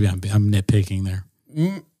 Maybe I'm nitpicking there.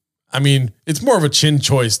 I mean, it's more of a chin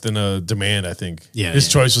choice than a demand, I think. Yeah, His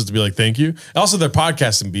choice was to be like, thank you. Also, they're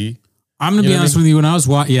podcasting, B. I'm going to be honest with you. When I was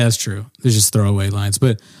watching, yeah, it's true. There's just throwaway lines.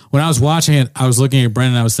 But when I was watching it, I was looking at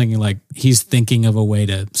Brendan. I was thinking like he's thinking of a way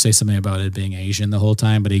to say something about it being Asian the whole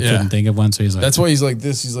time, but he couldn't think of one. So he's like, that's why he's like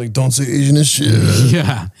this. He's like, don't say Asian as shit.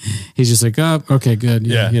 Yeah. He's just like, oh, okay, good.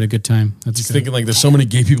 Yeah. You had a good time. That's He's good. thinking like there's so many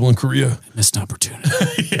gay people in Korea. Missed opportunity.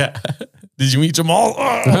 Yeah. Did you meet them all?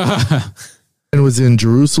 And was in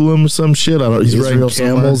Jerusalem or some shit. I don't. He's Israel riding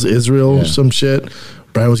camels, somewhere. Israel or Yeah. some shit.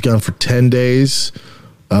 Brian was gone for 10 days.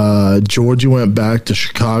 Georgie went back to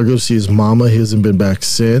Chicago to see his mama. He hasn't been back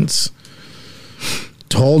since.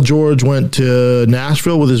 Tall George went to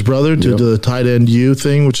Nashville with his brother to do the tight end U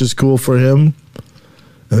thing, which is cool for him.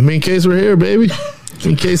 And me and Case were here, baby. Me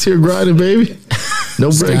and Case here grinding, baby. No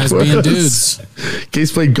break guys for being us. dudes.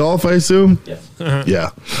 Case played golf, I assume. Uh-huh.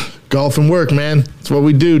 Yeah. golf and work, man. That's what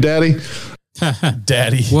we do, Daddy.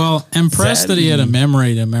 Daddy. Well, impressed that he had a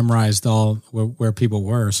memory to memorize all where people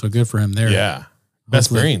were. So good for him there. Yeah. Best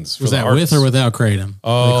brains. Was that with or without Kratom?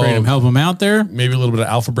 Oh, did Kratom help him out there? Maybe a little bit of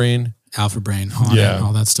Alpha Brain. Alpha Brain on it,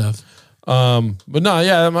 all that stuff. But no,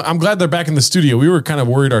 yeah, I'm glad they're back in the studio. We were kind of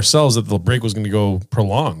worried ourselves that the break was going to go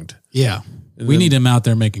prolonged. Yeah. We need him out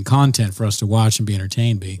there making content for us to watch and be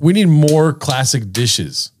entertained. We need more classic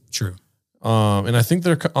dishes. True. And I think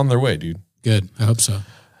they're on their way, dude. Good. I hope so.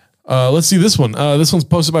 Let's see this one. This one's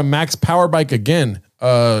posted by Max Powerbike again.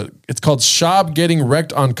 It's called Schaub Getting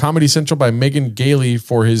Wrecked on Comedy Central by Megan Gailey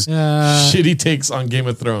for his shitty takes on Game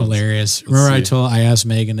of Thrones. Hilarious. Remember I asked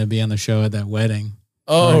Megan to be on the show at that wedding.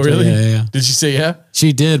 Oh, really? Yeah. Did she say yeah?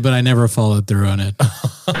 She did, but I never followed through on it.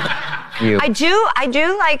 I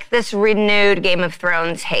do like this renewed Game of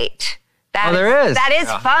Thrones hate. There is. That is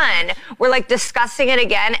fun. We're like discussing it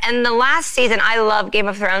again. And the last season, I love Game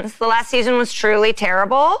of Thrones. The last season was truly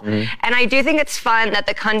terrible. And I do think it's fun that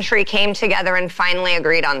the country came together and finally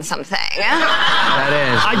agreed on something. That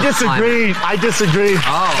is. I disagree. Oh.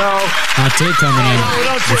 No. Hot take coming in. I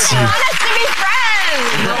want us to be friends.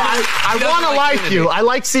 No, I want to like you. I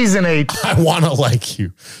like season 8. I want to like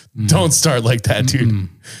you. Don't start like that, dude.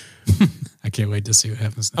 I can't wait to see what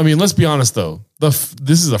happens. I mean, let's be honest though.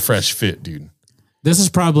 This is a fresh fit, dude. This is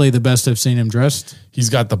probably the best I've seen him dressed. He's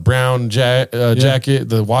got the brown jacket,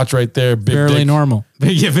 the watch right there. Big Barely dick. normal.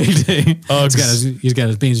 Big day. He's got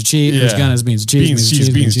his beans and cheese. Yeah. He's got his beans and cheese.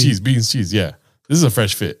 Beans, cheese. Yeah. This is a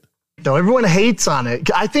fresh fit. Though everyone hates on it.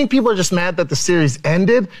 I think people are just mad that the series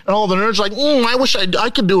ended, and all the nerds are like, I wish I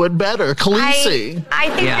could do it better. Khaleesi. I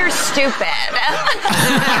think you're stupid.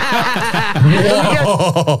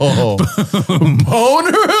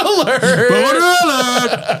 Boner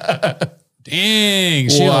alert. Dang.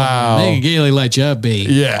 Wow. Megan Gailey light you up, B.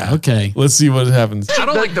 Yeah. Okay. Let's see what happens. I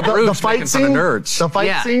don't like the brutes fight making fun of scene, nerds. the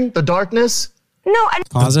fight scene, the darkness. No, I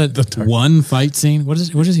Pause it. One fight scene. What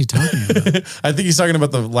is he talking about? I think he's talking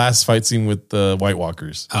about the last fight scene with the White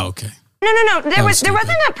Walkers. Oh, okay. No. There wasn't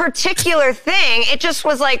a particular thing. It just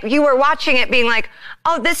was like you were watching it being like,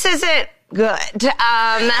 oh, this isn't good.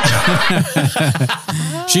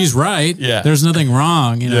 She's right. Yeah. There's nothing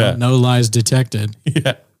wrong. No lies detected.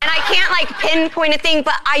 Yeah. And I can't like pinpoint a thing,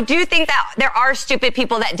 but I do think that there are stupid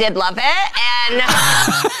people that did love it. And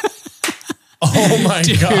oh my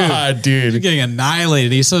God, dude. You're getting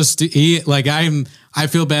annihilated. He's so I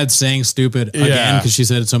feel bad saying stupid again because she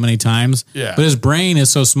said it so many times. Yeah. But his brain is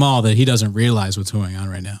so small that he doesn't realize what's going on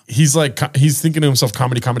right now. He's thinking to himself,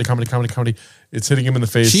 comedy. It's hitting him in the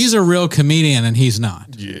face. She's a real comedian and he's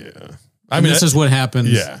not. Yeah. This is what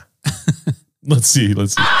happens. Yeah. Let's see.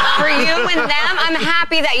 for you and them, I'm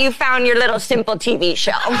happy that you found your little simple TV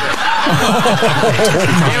show.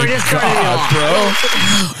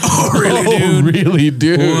 Really,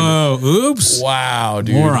 dude? Whoa. Oops. Wow,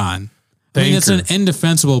 dude. Moron. It's an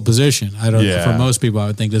indefensible position. I don't know. For most people, I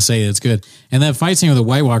would think to say it's good. And that fight scene with the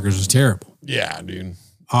White Walkers was terrible. Yeah, dude.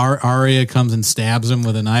 Arya comes and stabs him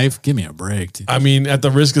with a knife. Give me a break, dude. I mean, at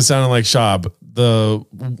the risk of sounding like Schaub, the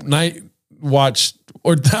night watch,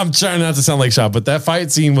 or I'm trying not to sound like Schaub, but that fight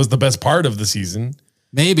scene was the best part of the season.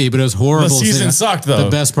 Maybe, but it was horrible. The season sucked, though. The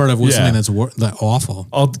best part of something that's awful.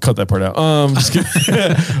 I'll cut that part out. Just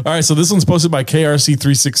kidding. All right, so this one's posted by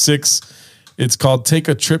KRC366. It's called Take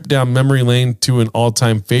a Trip Down Memory Lane to an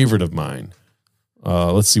All-Time Favorite of Mine.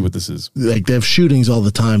 Let's see what this is. Like, they have shootings all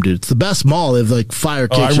the time, dude. It's the best mall. They have like fire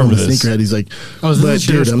kicks from the sneakerhead. He's like, is this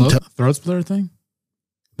the throat splitter thing?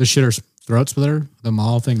 The shitter throat splitter, the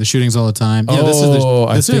mall thing, the shootings all the time. Yeah,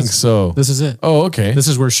 I think so. This is it. Oh, okay. This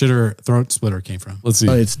is where shitter throat splitter came from. Let's see.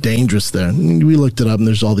 It's dangerous there. We looked it up, and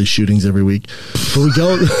there's all these shootings every week. But we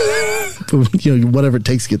go, whatever it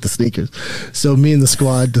takes to get the sneakers. So me and the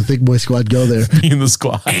squad, the Thick Boy squad, go there. Me and the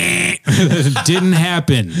squad. Didn't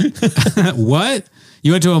happen. What?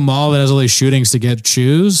 You went to a mall that has all these shootings to get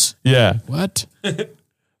shoes? Yeah. What?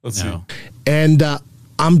 Let's see. And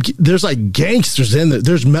there's like gangsters in there.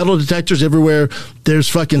 There's metal detectors everywhere. There's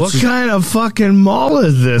fucking. What kind of fucking mall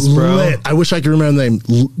is this, bro? Lit. I wish I could remember the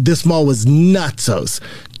name. This mall was nutsos.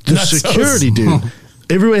 The security, dude.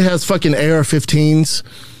 Everybody has fucking AR-15s.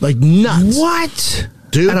 Like nuts. What?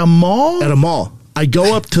 Dude. At a mall? At a mall. I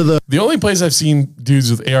go up to The only place I've seen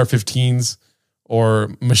dudes with AR-15s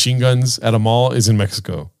or machine guns at a mall is in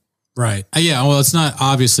Mexico. Right. Yeah. Well, it's not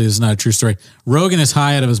a true story. Rogan is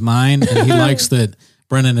high out of his mind, and he likes that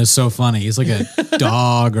Brennan is so funny. He's like a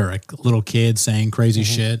dog or a little kid saying crazy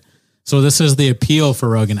shit. So this is the appeal for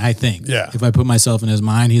Rogan, I think. Yeah. If I put myself in his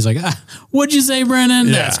mind, he's like, what'd you say, Brennan?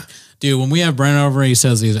 Yeah. Dude, when we have Brent over, he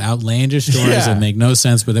says these outlandish stories that make no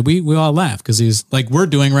sense, but we all laugh because he's like we're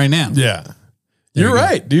doing right now. Yeah. You're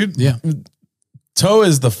right, dude. Yeah. Toe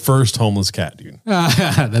is the first homeless cat, dude.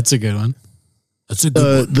 That's a good one. That's a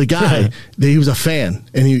good one. The guy, he was a fan,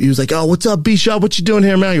 and he was like, "Oh, what's up, B-Shop? What you doing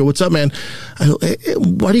here, man?" I go, "What's up, man?" I go, "Hey,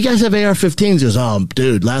 why do you guys have AR-15s?" He goes, "Oh,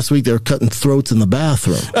 dude, last week they were cutting throats in the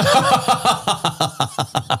bathroom."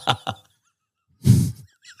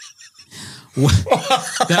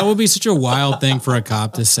 That would be such a wild thing for a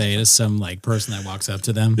cop to say to some like person that walks up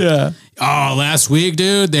to them. Yeah. Oh, last week,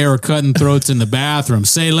 dude, they were cutting throats in the bathroom.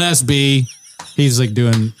 Say less, B. He's like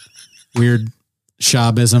doing weird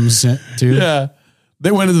Schaubisms too. Yeah.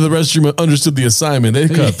 They went into the restroom and understood the assignment. They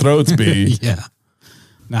cut throats, B. Yeah.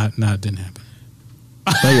 It didn't happen.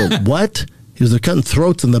 I go, "What?" He goes, "They're cutting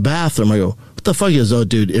throats in the bathroom." I go, "What the fuck?" He goes, "Oh,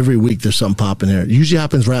 dude, every week there's something popping there. It usually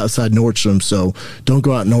happens right outside Nordstrom, so don't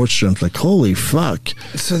go out Nordstrom's." Like, holy fuck.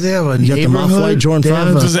 So they have a You got the neighborhood. Off-White Jordan They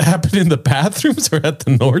have 5? Does it happen in the bathrooms or at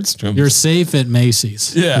the Nordstrom? You're safe at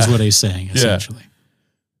Macy's. Yeah. Is what he's saying essentially.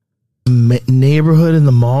 Neighborhood in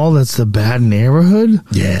the mall. That's the bad neighborhood.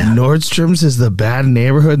 Yeah. Nordstrom's is the bad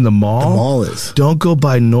neighborhood in the mall. The mall is. Don't go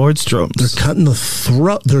by Nordstrom's. They're cutting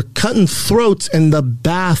They're cutting throats in the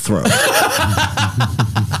bathroom.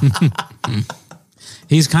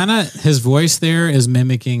 He's kind of his voice there is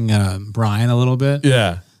mimicking Brian a little bit.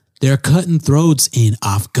 Yeah. They're cutting throats in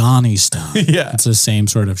Afghanistan. Yeah. It's the same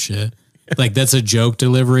sort of shit. Like that's a joke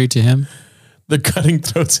delivery to him. They're cutting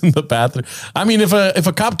throats in the bathroom. I mean, if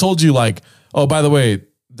a cop told you like, "Oh, by the way,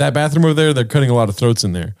 that bathroom over there, they're cutting a lot of throats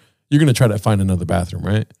in there," you're gonna try to find another bathroom,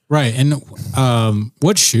 right? Right. And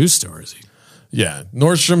what shoe store is he? Yeah,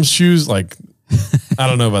 Nordstrom's shoes. Like, I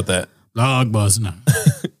don't know about that. Dog buzz. No.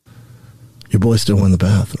 Your boy still in the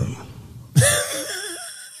bathroom.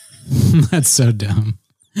 That's so dumb.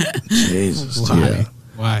 Jesus. Why? Yeah.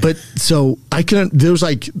 Why? But so I couldn't. There's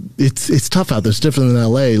like it's tough out there. It's different than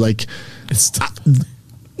LA. Like it's tough.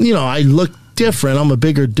 I look different. I'm a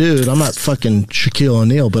bigger dude. I'm not fucking Shaquille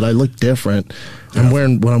O'Neal, but I look different. I'm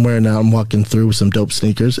wearing what I'm wearing now. I'm walking through with some dope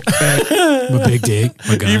sneakers. I'm a big dick.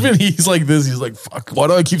 Even he's like this. He's like, "Fuck. Why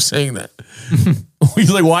do I keep saying that?"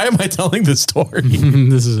 He's like, "Why am I telling this story?"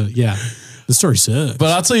 This is the story sucks.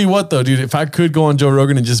 But I'll tell you what, though, dude. If I could go on Joe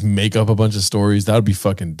Rogan and just make up a bunch of stories, that would be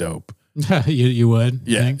fucking dope. you would?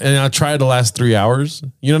 Yeah. And I'll try the last 3 hours.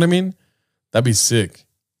 You know what I mean? That'd be sick.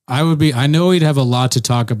 I know he'd have a lot to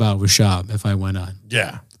talk about with Schaub if I went on.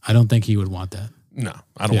 Yeah. I don't think he would want that. No,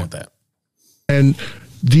 I don't want that. And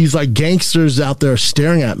these like gangsters out there are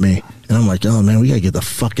staring at me. And I'm like, "Oh man, we gotta get the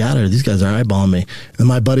fuck out of here. These guys are eyeballing me." And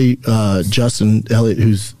my buddy, Justin Elliott,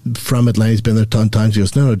 who's from Atlanta, he's been there a ton of times. He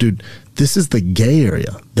goes, "No, dude, this is the gay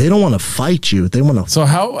area. They don't want to fight you. They want to." So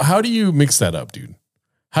how do you mix that up, dude?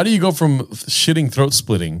 How do you go from shitting throat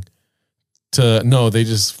splitting to no, they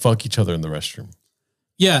just fuck each other in the restroom?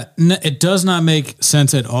 Yeah, it does not make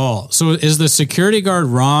sense at all. So is the security guard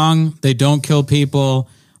wrong? They don't kill people,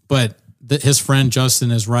 but his friend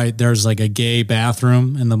Justin is right. There's like a gay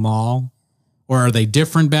bathroom in the mall, or are they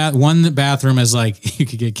different? One bathroom is like you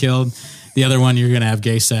could get killed. The other one you're gonna have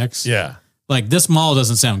gay sex. Yeah. Like this mall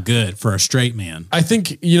doesn't sound good for a straight man. I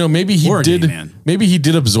think maybe he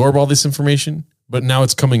did absorb all this information, but now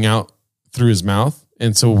it's coming out through his mouth,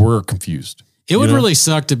 and so we're confused. It would really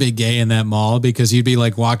suck to be gay in that mall because you'd be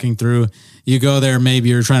like walking through. You go there, maybe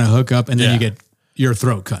you're trying to hook up, and then you get your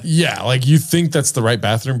throat cut. Yeah, like you think that's the right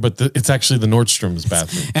bathroom, but it's actually the Nordstrom's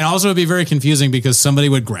bathroom. And also it'd be very confusing because somebody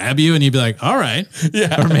would grab you and you'd be like, "All right."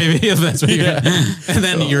 Yeah. Or maybe if that's what you're and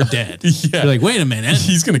then you're dead. Yeah. You're like, "Wait a minute.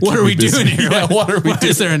 He's gonna what keep are me we busy. doing here? Yeah, what are we Why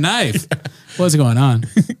doing? is there a knife? What's going on?"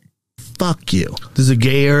 Fuck you. There's a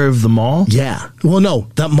gay area of the mall? Yeah. Well, no,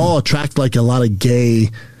 that mall attracts like a lot of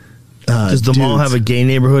gay. Does the mall have a gay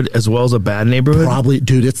neighborhood as well as a bad neighborhood? Probably,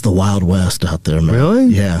 dude. It's the Wild West out there, man. Really?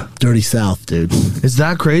 Yeah. Dirty South, dude. Is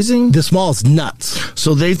that crazy? This mall's nuts.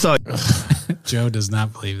 So they thought Joe does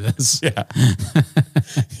not believe this. Yeah.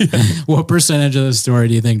 What percentage of the story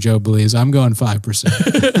do you think Joe believes? I'm going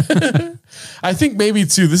 5%. I think maybe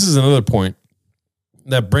too, this is another point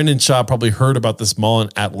that Brendan Schaub probably heard about this mall in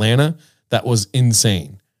Atlanta that was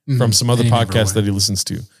insane from some other podcasts that he listens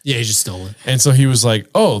to. Yeah, he just stole it. And so he was like,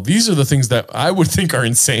 "Oh, these are the things that I would think are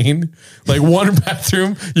insane. Like one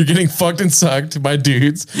bathroom, you're getting fucked and sucked by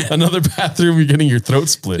dudes. Another bathroom, you're getting your throat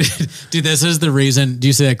split." Dude, this is the reason. Do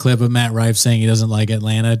you see that clip of Matt Rife saying he doesn't like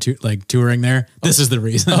Atlanta, touring there? This is the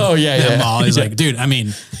reason. Oh, yeah, That yeah. mall. He's Yeah. like, dude, I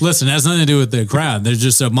mean, listen, it has nothing to do with the crowd. There's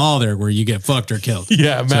just a mall there where you get fucked or killed.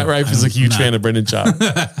 Yeah, Matt Rife is a huge fan of Brendan Schaub.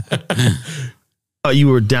 you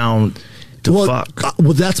were down to fuck.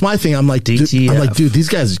 Well, that's my thing. I'm like, dude, these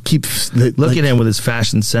guys keep look at him with his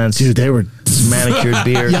fashion sense. Dude, they were manicured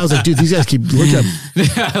beard. Yeah, I was like, dude, these guys keep looking at him.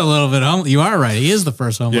 Yeah, a little bit. You are right. He is the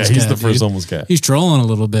first homeless cat. Yeah, he's the first homeless cat. He's trolling a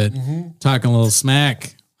little bit, talking a little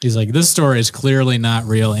smack. He's like, this story is clearly not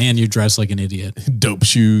real, and you dress like an idiot. Dope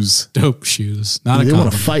shoes. Dope shoes. Not They a want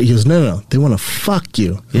compliment. to fight. He goes, no. They want to fuck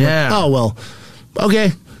you. I'm Yeah. like, oh, well,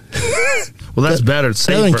 okay. Well, that's better. It's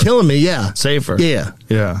Better safer. than killing me, yeah. Safer. Yeah.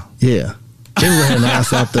 Yeah. Yeah. They were an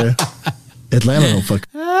ass out there. Atlanta don't fuck.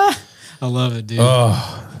 I love it, dude.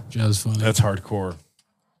 Oh, Joe's funny. That's hardcore.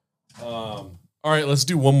 All right, let's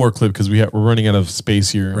do one more clip because we're running out of space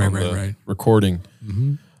here on the recording.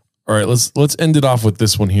 Mm-hmm. All right, let's end it off with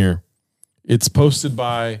this one here. It's posted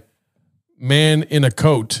by Man in a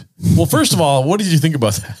Coat. Well, first of all, what did you think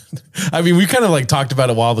about that? I mean, we kind of like talked about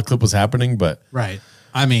it while the clip was happening, but right.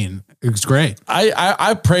 I mean, it was great.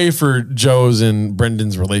 I pray for Joe's and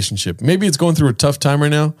Brendan's relationship. Maybe it's going through a tough time right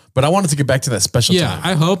now, but I wanted to get back to that special time.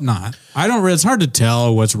 I hope not. I don't. It's hard to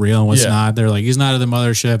tell what's real and what's not. They're like, he's not at the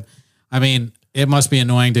mothership. I mean, it must be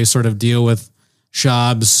annoying to sort of deal with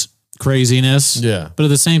Schaub's craziness. Yeah. But at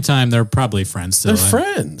the same time, they're probably friends still. They're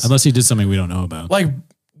friends. Unless he did something we don't know about. Like,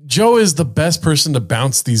 Joe is the best person to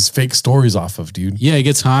bounce these fake stories off of, dude. Yeah, he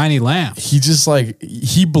gets high and he laughs. He just like,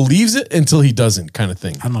 he believes it until he doesn't, kind of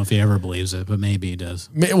thing. I don't know if he ever believes it, but maybe he does.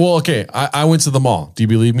 Well, okay. I went to the mall. Do you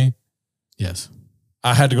believe me? Yes.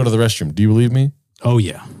 I had to go to the restroom. Do you believe me? Oh,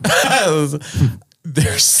 yeah.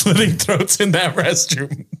 They're slitting throats in that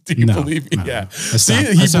restroom. Do you believe me? No. Yeah. See,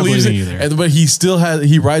 he believes it. But he still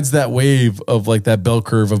he rides that wave of like that bell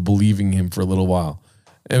curve of believing him for a little while.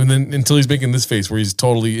 And then until he's making this face where he's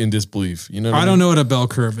totally in disbelief. You know what I mean? don't know what a bell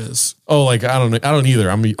curve is. Oh, like I don't know. I don't either.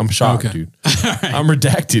 I'm shocked, dude. I'm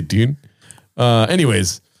redacted, dude.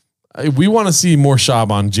 Anyways, we want to see more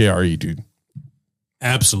Schaub on JRE, dude.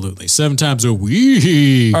 Absolutely. 7 times a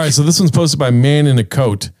week. All right, so this one's posted by Man in a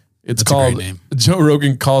Coat. It's That's called a great name. Joe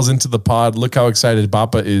Rogan Calls Into the Pod. Look how excited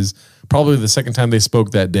Bappa is. Probably the second time they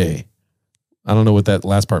spoke that day. I don't know what that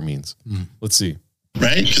last part means. Let's see.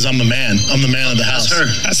 Right? Because I'm the man. I'm the man of the house. That's her.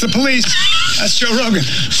 That's the police. That's Joe Rogan.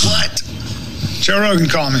 What? Joe Rogan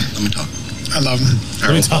called me. Let me talk. I love him.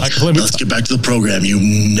 Let's get back to the program, you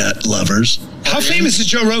nut lovers. How famous is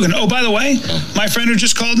Joe Rogan? Oh, by the way, my friend who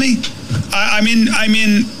just called me.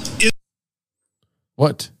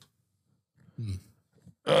 What?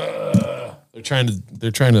 They're trying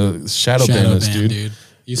to shadow ban us, dude.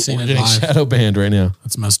 You've seen We're it getting live. shadow banned right now.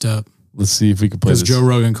 That's messed up. Let's see if we can play Because this. Joe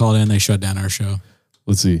Rogan called in, they shut down our show.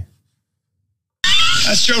 Let's see.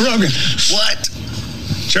 That's Joe Rogan. What?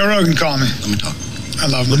 Joe Rogan called me. Let me talk. I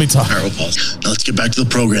love him. Let me talk. All right, we'll pause. Now let's get back to the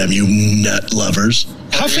program, you nut lovers.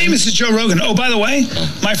 How famous is Joe Rogan? Oh, by the way,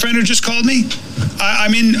 my friend who just called me.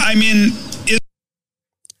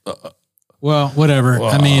 Well, whatever. Wow.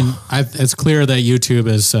 I mean, it's clear that YouTube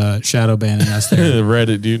is shadow banning us there.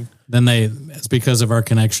 Reddit, dude. Then it's because of our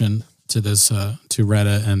connection to this, to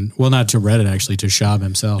Reddit, and well, not to Reddit, actually, to Schaub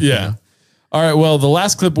himself. Yeah. You know? All right. Well, the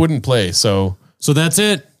last clip wouldn't play, so that's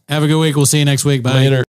it. Have a good week. We'll see you next week. Bye. Later.